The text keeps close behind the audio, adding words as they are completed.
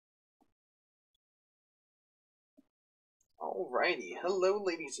Alrighty, hello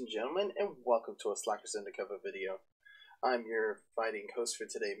ladies and gentlemen, and welcome to a Slackers Undercover video. I'm your fighting host for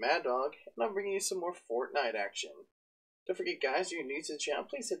today, Madog, and I'm bringing you some more Fortnite action. Don't forget guys, if you're new to the channel,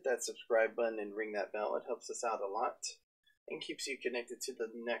 please hit that subscribe button and ring that bell. It helps us out a lot, and keeps you connected to the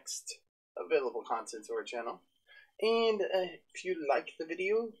next available content to our channel. And if you like the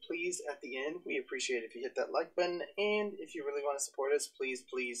video, please, at the end, we appreciate it if you hit that like button, and if you really want to support us, please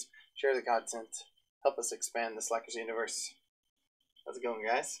share the content. Help us expand the Slackers universe. How's it going,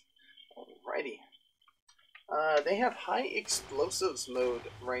 guys? Alrighty. They have high explosives mode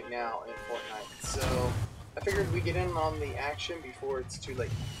right now in Fortnite, so I figured we get in on the action before it's too late.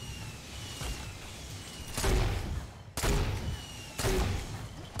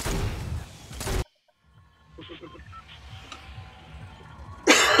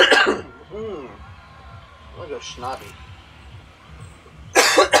 I'm gonna go snobby.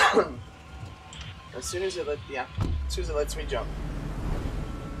 As soon as it lets me jump.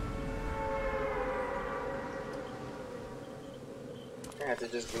 I have to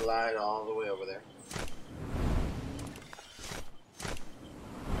just glide all the way over there.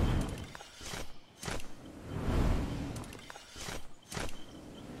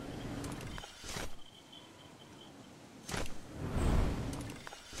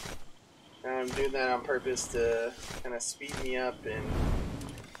 And I'm doing that on purpose to kind of speed me up and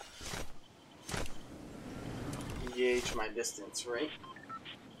gauge my distance, right?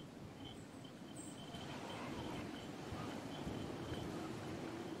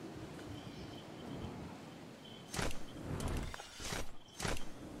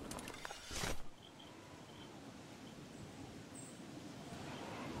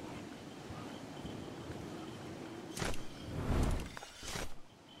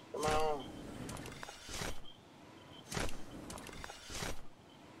 Come on.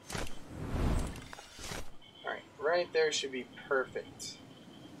 Alright, right there should be perfect.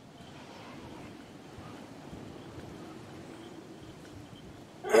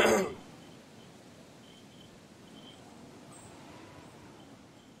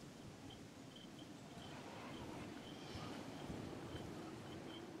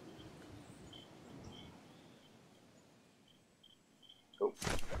 Oh.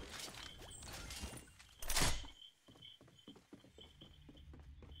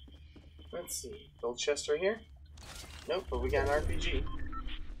 Let's see. Gold chest right here? Nope, but we got an RPG.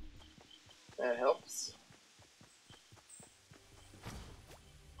 That helps.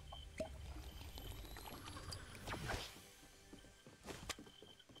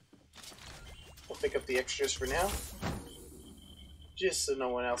 We'll pick up the extras for now, just so no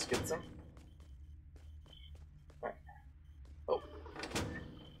one else gets them. Alright. Oh.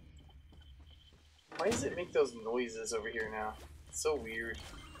 Why does it make those noises over here now? It's so weird.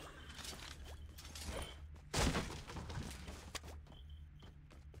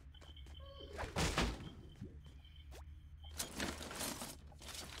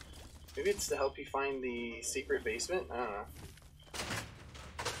 Maybe it's to help you find the secret basement? I don't know.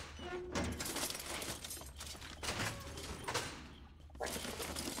 Right.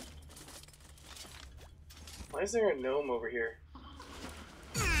 Why is there a gnome over here?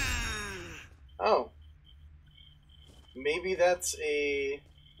 Oh. Maybe that's a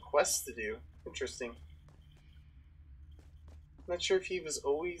quest to do. Interesting. Not sure if he was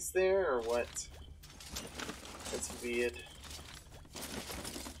always there or what. That's weird.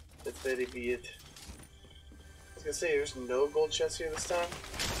 That's very weird. I was gonna say, there's no gold chest here this time.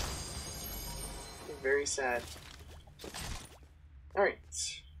 Very sad. Alright.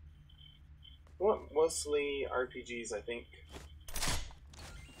 I want mostly RPGs, I think.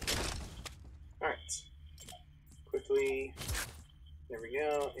 Alright. Quickly. There we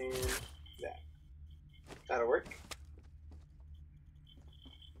go, and that. That'll work.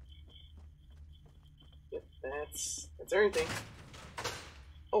 Yep, that's everything.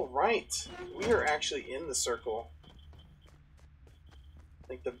 Oh, right. We are actually in the circle.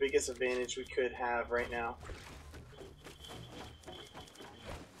 Like the biggest advantage we could have right now.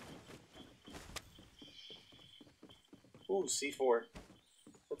 Ooh, C4.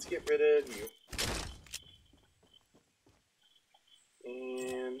 Let's get rid of you.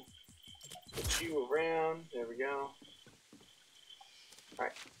 And switch you around. There we go.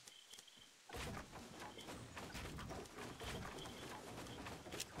 Alright.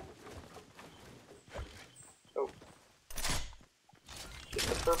 Oh. Get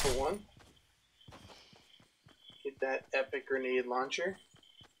the purple one. Get that epic grenade launcher.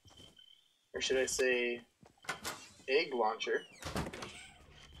 Or should I say egg launcher.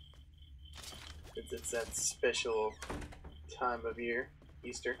 It's that special time of year,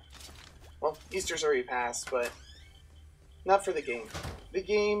 Easter. Well, Easter's already passed, but Not for the game. The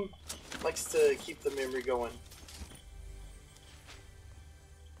game likes to keep the memory going.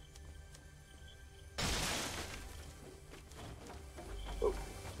 Oh.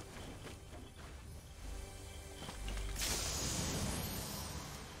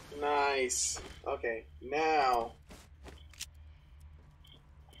 Nice. Okay, now.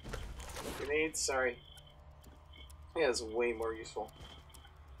 Grenades, sorry. Yeah, that's way more useful.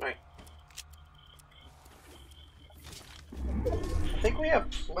 Alright. I think we have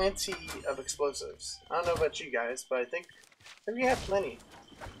plenty of explosives. I don't know about you guys, but I think we have plenty.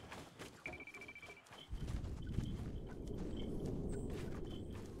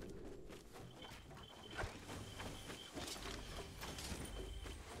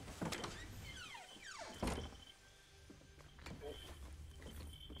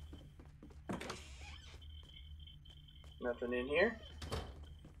 Nothing in here.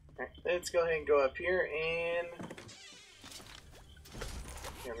 Alright, let's go ahead and go up here and...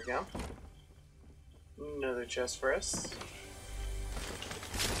 There we go. Another chest for us.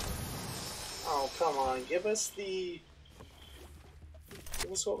 Oh, come on. Give us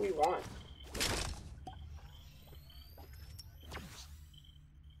what we want.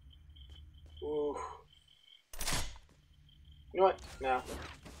 Ooh. You know what? No.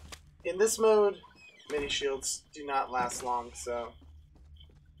 In this mode, mini shields do not last long, so...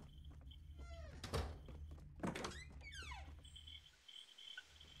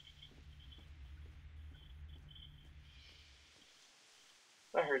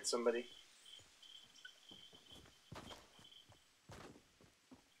 I heard somebody.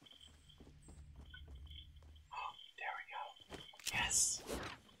 Oh, there we go. Yes.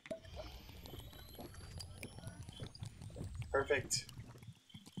 Perfect.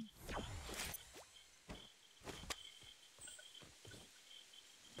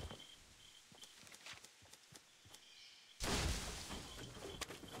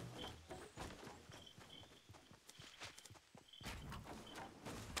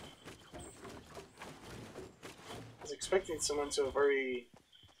 I was expecting someone to have already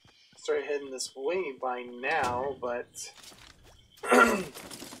started heading this way by now, but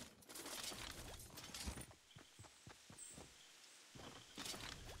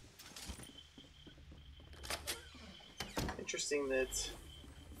interesting that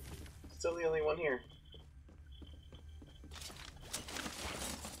still the only one here.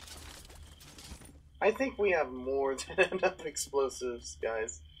 I think we have more than enough explosives,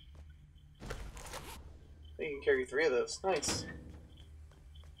 guys. You can carry 3 of those. Nice.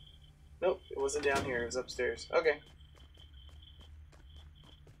 Nope, it wasn't down here. It was upstairs. Okay.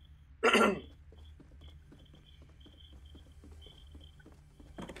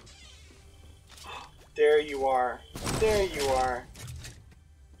 There you are. There you are.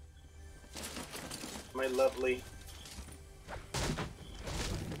 My lovely.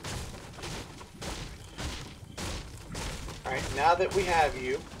 Alright, now that we have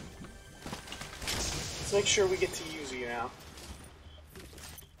you, let's make sure we get to use you now.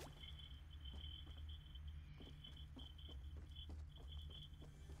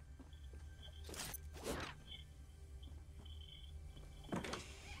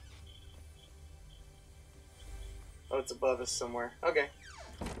 Oh, it's above us somewhere. Okay.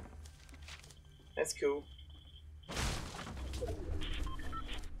 That's cool.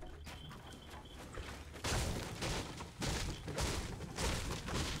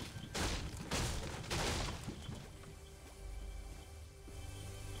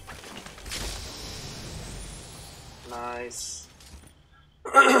 Nice.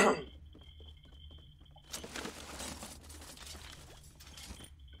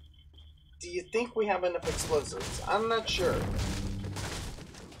 Do you think we have enough explosives? I'm not sure.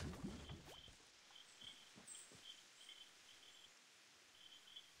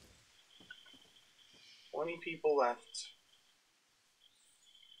 People left.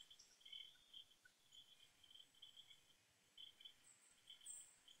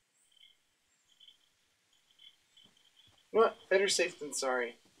 You know what? Better safe than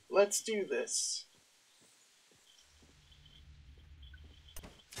sorry. Let's do this.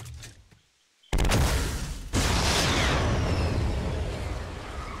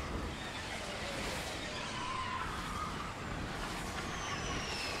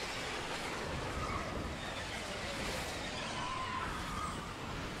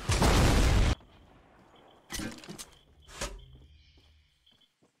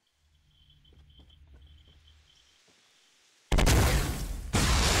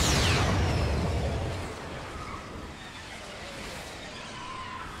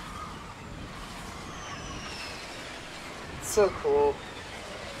 So cool.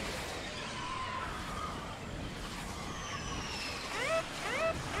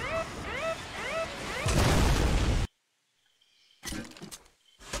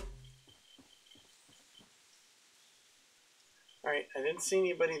 I didn't see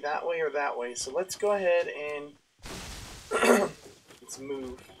anybody that way or that way, so let's go ahead and let's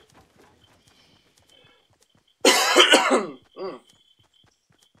move. Mm.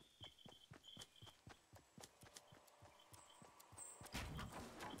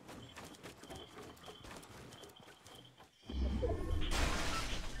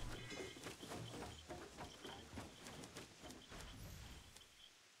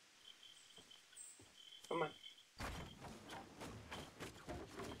 Come on.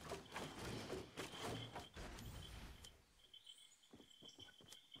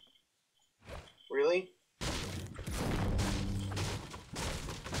 Really?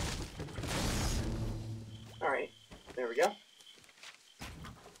 Alright, there we go.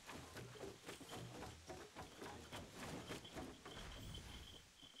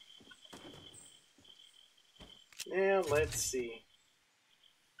 Now let's see.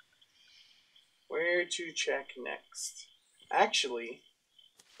 Where to check next? Actually,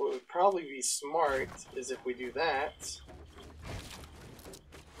 what would probably be smart is if we do that.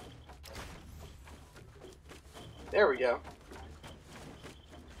 There we go.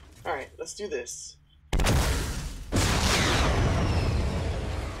 Alright, let's do this.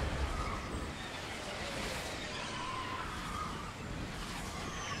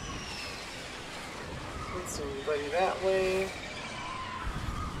 Let's see anybody that way.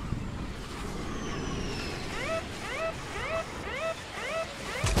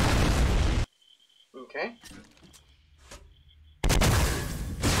 Okay.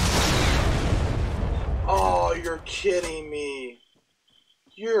 Oh, you're kidding me.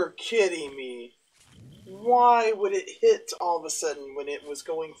 You're kidding me. Why would it hit all of a sudden when it was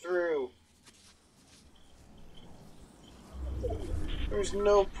going through? There's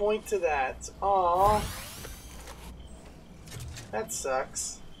no point to that. Aww. That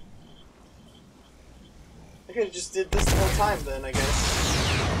sucks. I could have just did this the whole time then, I guess.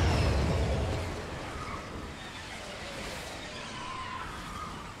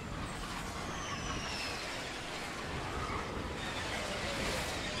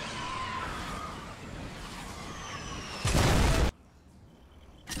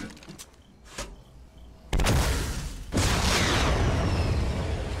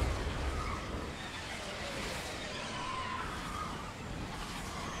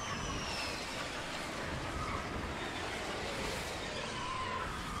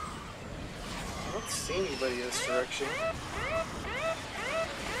 I don't see anybody this direction.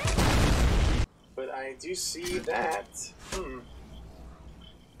 But I do see that.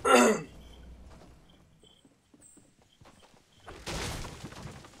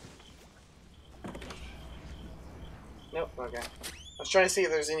 Nope, okay. I was trying to see if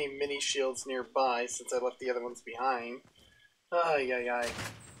there's any mini shields nearby since I left the other ones behind. Ay, ay, ay.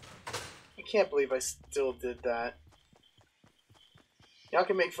 I can't believe I still did that. Y'all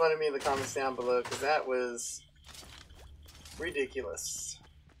can make fun of me in the comments down below, because that was ridiculous.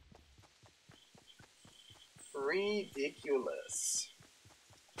 Ridiculous.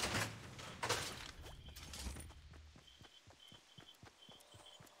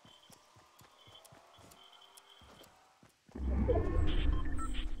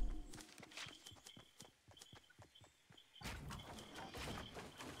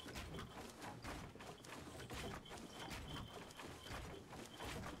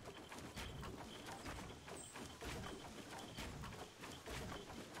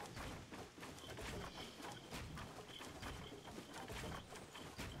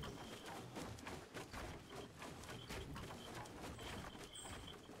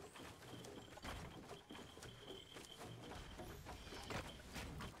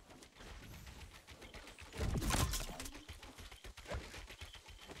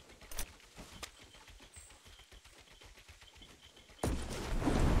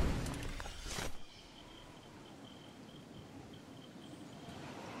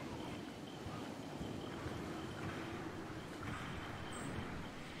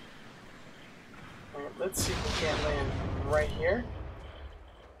 Alright, let's see if we can't land right here.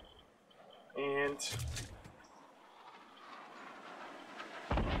 And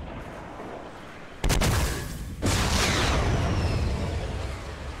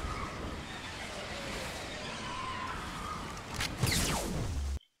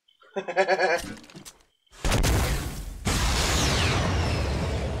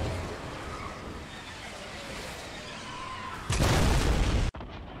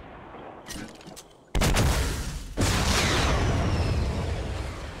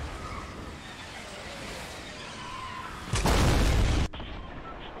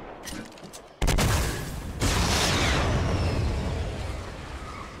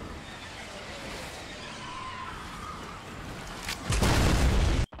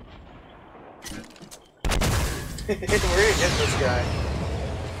We're gonna get this guy.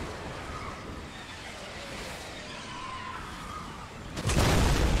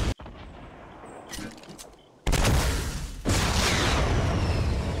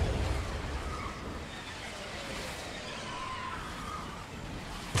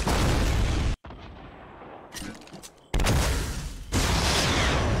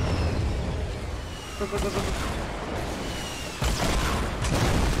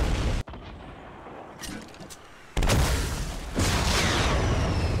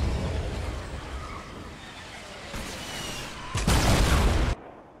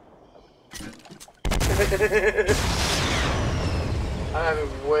 I'm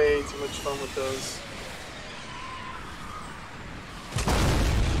having way too much fun with those.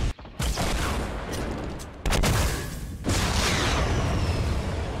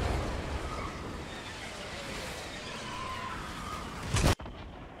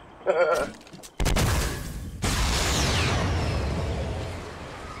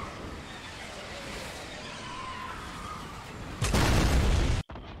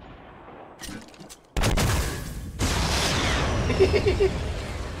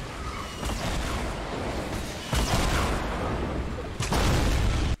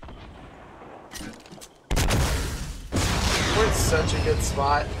 We're in such a good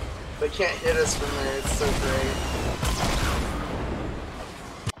spot. They can't hit us from there. It's so great.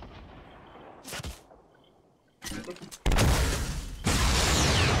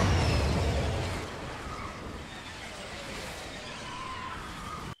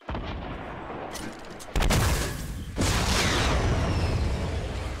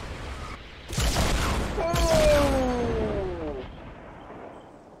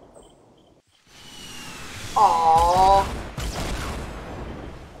 Aww.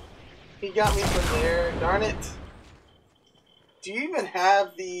 He got me from there. Darn it. Do you even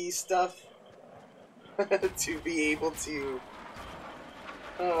have the stuff to be able to...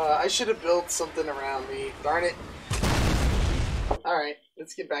 I should have built something around me. Darn it. Alright,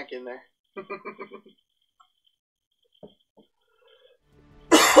 let's get back in there.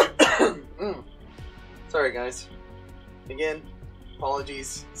 Sorry, guys. Again,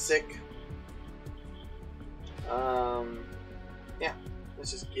 apologies. Sick. Yeah.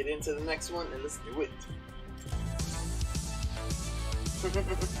 Let's just get into the next one and let's do it.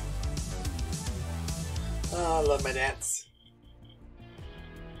 Oh, I love my dance.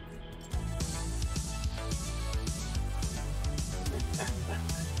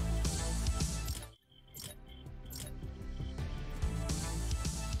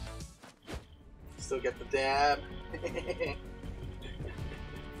 Still get the dab.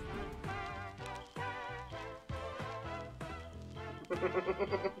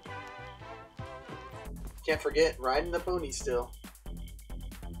 Can't forget riding the pony still.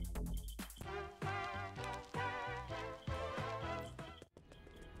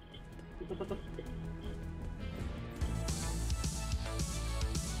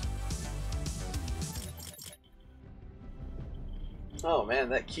 Oh man,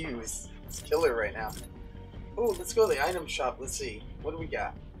 that queue is killer right now. Oh, let's go to the item shop. Let's see. What do we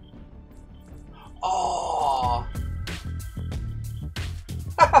got? Oh.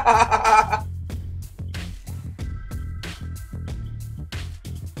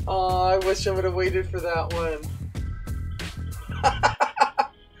 Oh, I wish I would have waited for that one.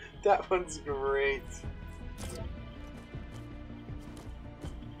 That one's great.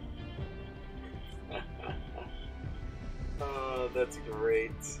 Oh, that's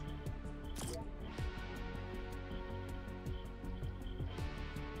great.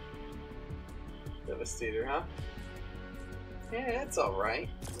 Devastator, huh? Yeah, it's alright.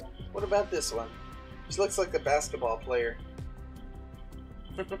 What about this one? She looks like a basketball player.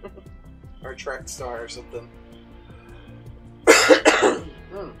 Or a track star or something.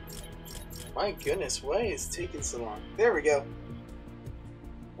 My goodness, why is it taking so long? There we go.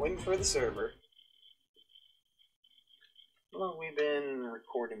 Waiting for the server. How long have we been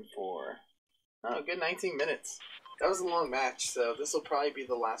recording for? Oh, good 19 minutes. That was a long match, so this will probably be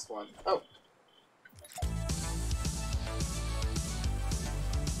the last one. Oh.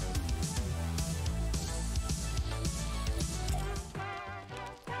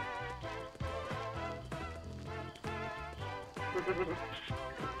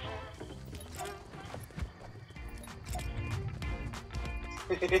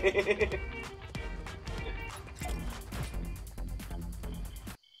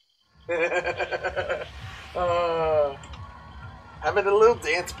 Having a little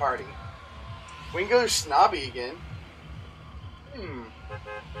dance party. We can go to Snobby again. You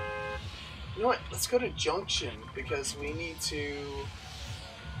know what? Let's go to Junction because we need to...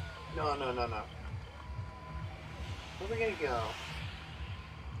 No. Where are we gonna go?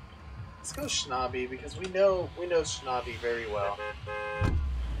 Let's go Schnobby because we know Schnobby very well.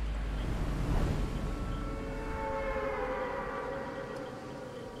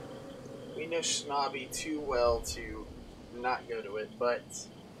 We know Schnobby too well to not go to it, but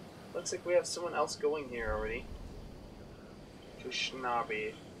looks like we have someone else going here already. To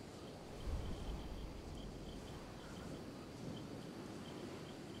Schnobby.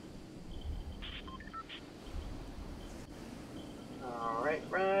 Alright,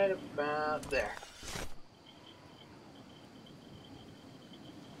 right about there.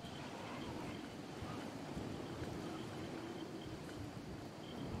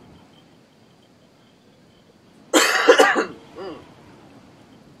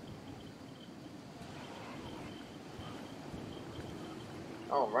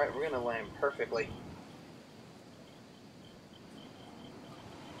 Alright, we're gonna land perfectly.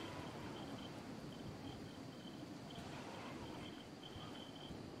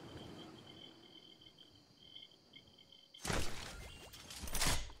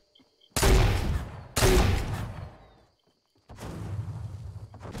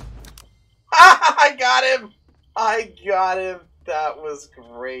 I got him! I got him! That was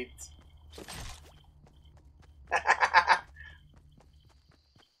great.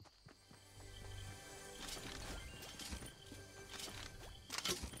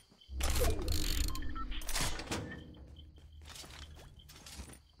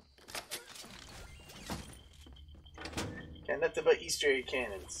 And nothing but Easter egg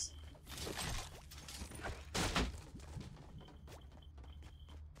cannons.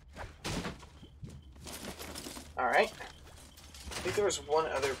 Alright. I think there was one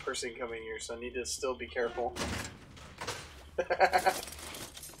other person coming here, so I need to still be careful.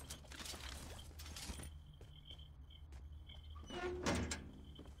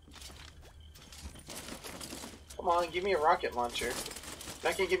 Come on, give me a rocket launcher.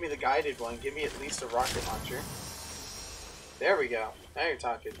 Not gonna give me the guided one, give me at least a rocket launcher. There we go. Now you're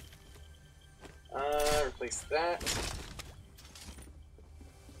talking. Replace that.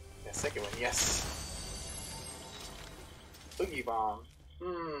 Yeah, second one, yes. Boogie Bomb.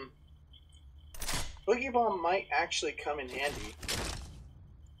 Boogie Bomb might actually come in handy.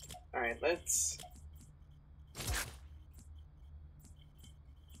 Alright, let's...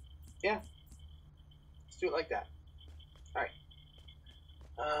 Yeah. Let's do it like that. Alright.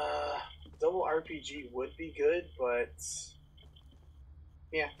 Double RPG would be good, but...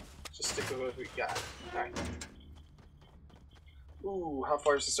 Yeah, just stick with what we got. Alright. Ooh, how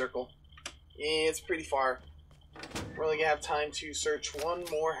far is the circle? Yeah, it's pretty far. We're only gonna have time to search one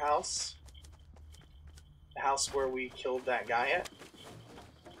more house. The house where we killed that guy at.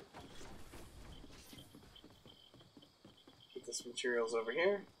 Get this materials over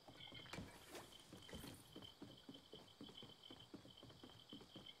here.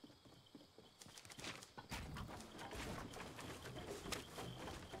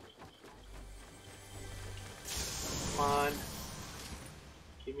 Come on.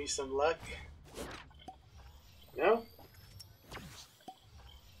 Give me some luck. No?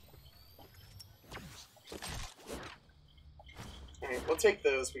 Alright, we'll take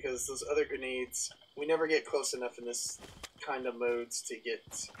those because those other grenades, we never get close enough in this kind of modes to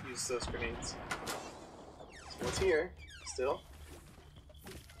use those grenades. So what's here? Still.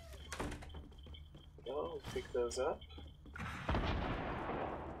 We'll pick those up.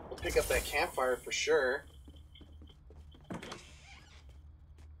 We'll pick up that campfire for sure.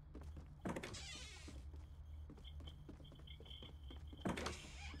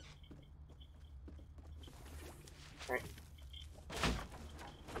 Alright.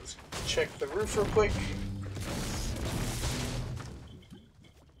 Let's check the roof real quick.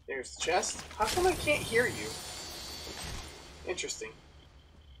 There's the chest. How come I can't hear you? Interesting.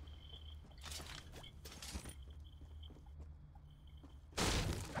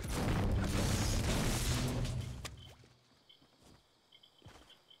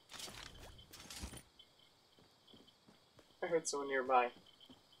 I heard someone nearby.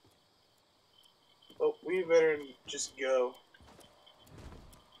 Oh, we better just go.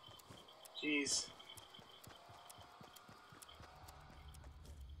 Jeez.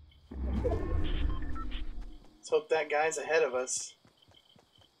 Let's hope that guy's ahead of us.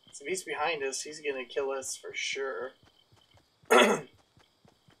 So if he's behind us, he's gonna kill us for sure.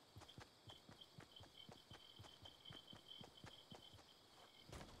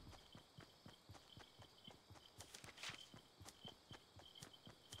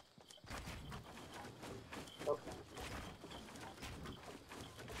 Oh.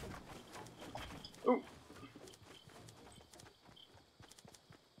 Ooh.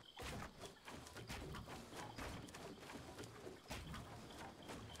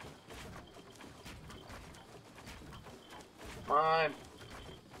 on.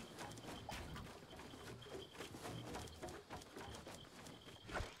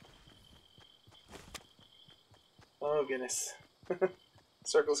 Oh goodness.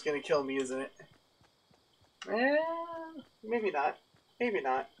 Circle's gonna kill me, isn't it? Maybe not. Maybe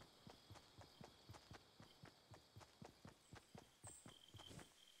not.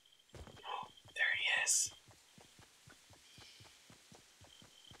 There he is.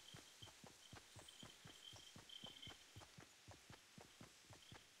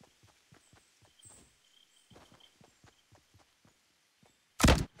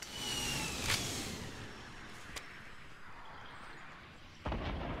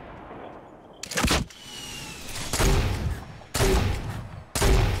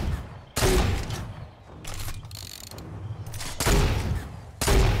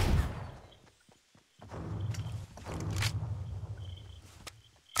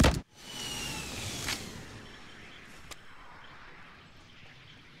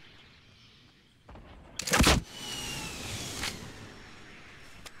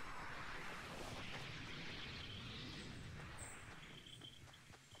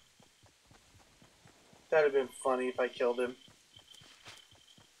 That'd have been funny if I killed him.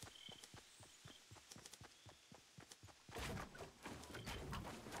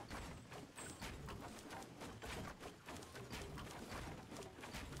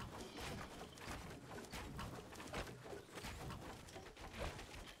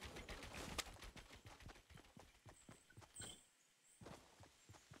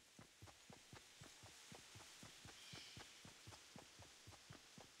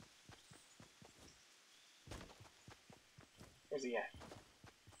 Where's he at?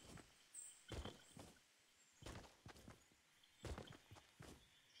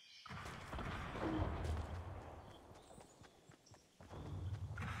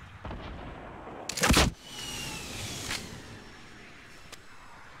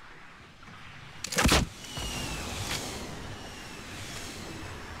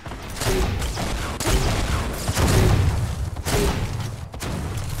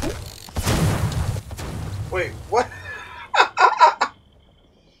 Wait, what?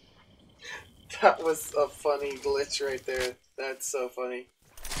 That was a funny glitch right there. That's so funny.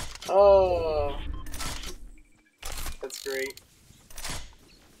 Oh, that's great.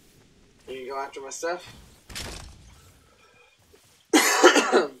 Can you go after my stuff?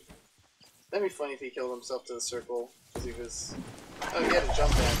 That'd be funny if he killed himself to the circle because he was. Oh, he had a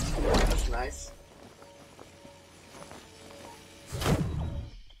jump pad. That's nice.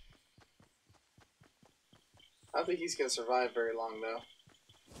 I don't think he's gonna survive very long though.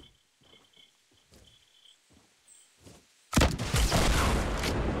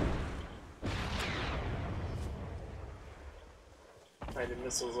 Guided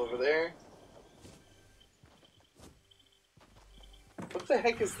missiles over there. What the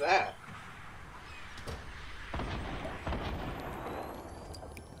heck is that?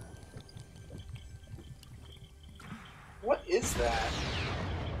 What is that?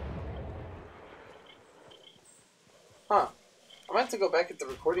 Huh. I'm gonna have to go back at the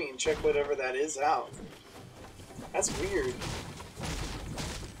recording and check whatever that is out. That's weird.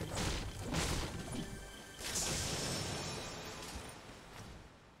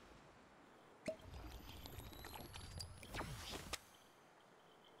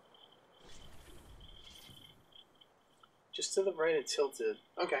 Just to the right it tilted.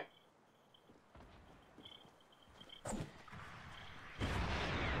 Okay.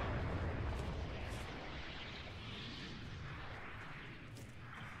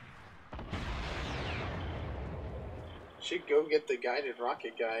 Should go get the guided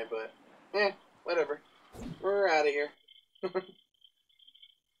rocket guy, but whatever. We're out of here.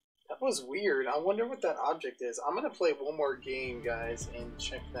 That was weird. I wonder what that object is. I'm gonna play one more game, guys, and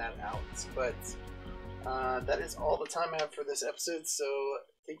check that out. But that is all the time I have for this episode, so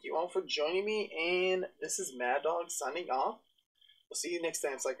thank you all for joining me, and this is Madog signing off. We'll see you next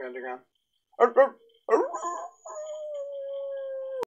time, Slacker Underground.